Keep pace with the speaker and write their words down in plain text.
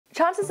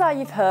Chances are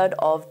you've heard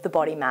of the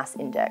body mass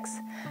index,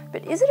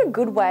 but is it a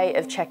good way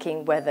of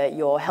checking whether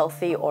you're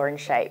healthy or in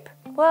shape?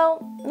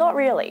 Well, not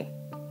really.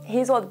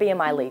 Here's what the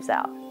BMI leaves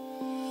out.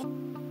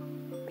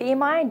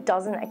 BMI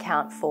doesn't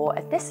account for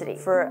ethnicity.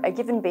 For a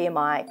given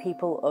BMI,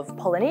 people of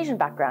Polynesian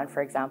background,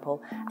 for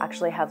example,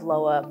 actually have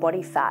lower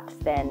body fat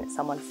than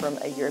someone from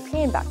a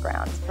European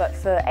background. But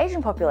for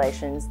Asian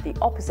populations, the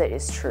opposite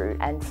is true.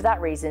 And for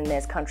that reason,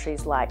 there's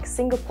countries like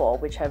Singapore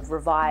which have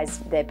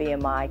revised their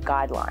BMI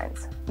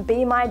guidelines.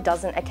 BMI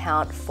doesn't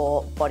account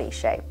for body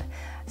shape.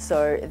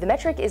 So the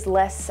metric is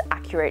less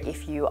accurate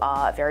if you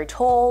are very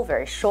tall,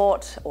 very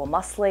short, or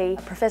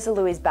muscly. Professor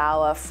Louise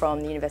Bauer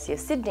from the University of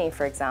Sydney,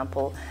 for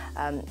example,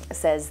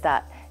 says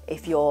that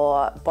if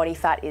your body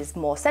fat is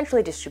more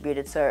centrally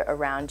distributed, so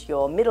around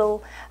your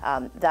middle,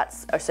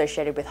 that's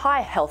associated with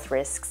higher health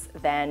risks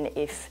than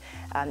if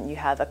you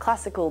have a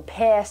classical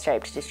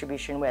pear-shaped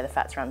distribution where the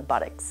fat's around the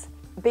buttocks.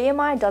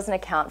 BMI doesn't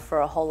account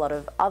for a whole lot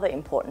of other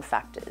important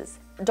factors.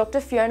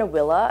 Dr. Fiona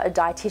Willer, a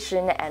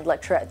dietitian and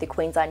lecturer at the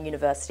Queensland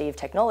University of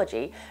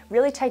Technology,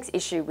 really takes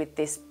issue with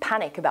this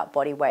panic about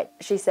body weight.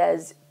 She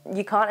says,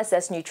 you can't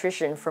assess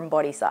nutrition from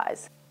body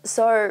size.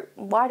 So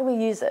why do we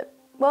use it?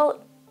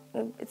 Well,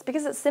 it's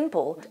because it's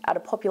simple. At a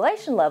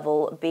population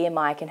level,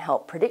 BMI can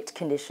help predict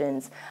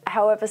conditions.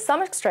 However,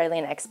 some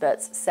Australian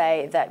experts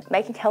say that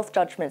making health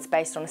judgments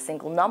based on a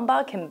single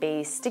number can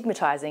be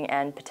stigmatising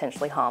and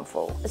potentially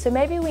harmful. So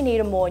maybe we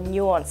need a more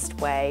nuanced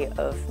way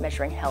of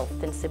measuring health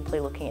than simply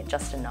looking at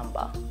just a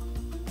number.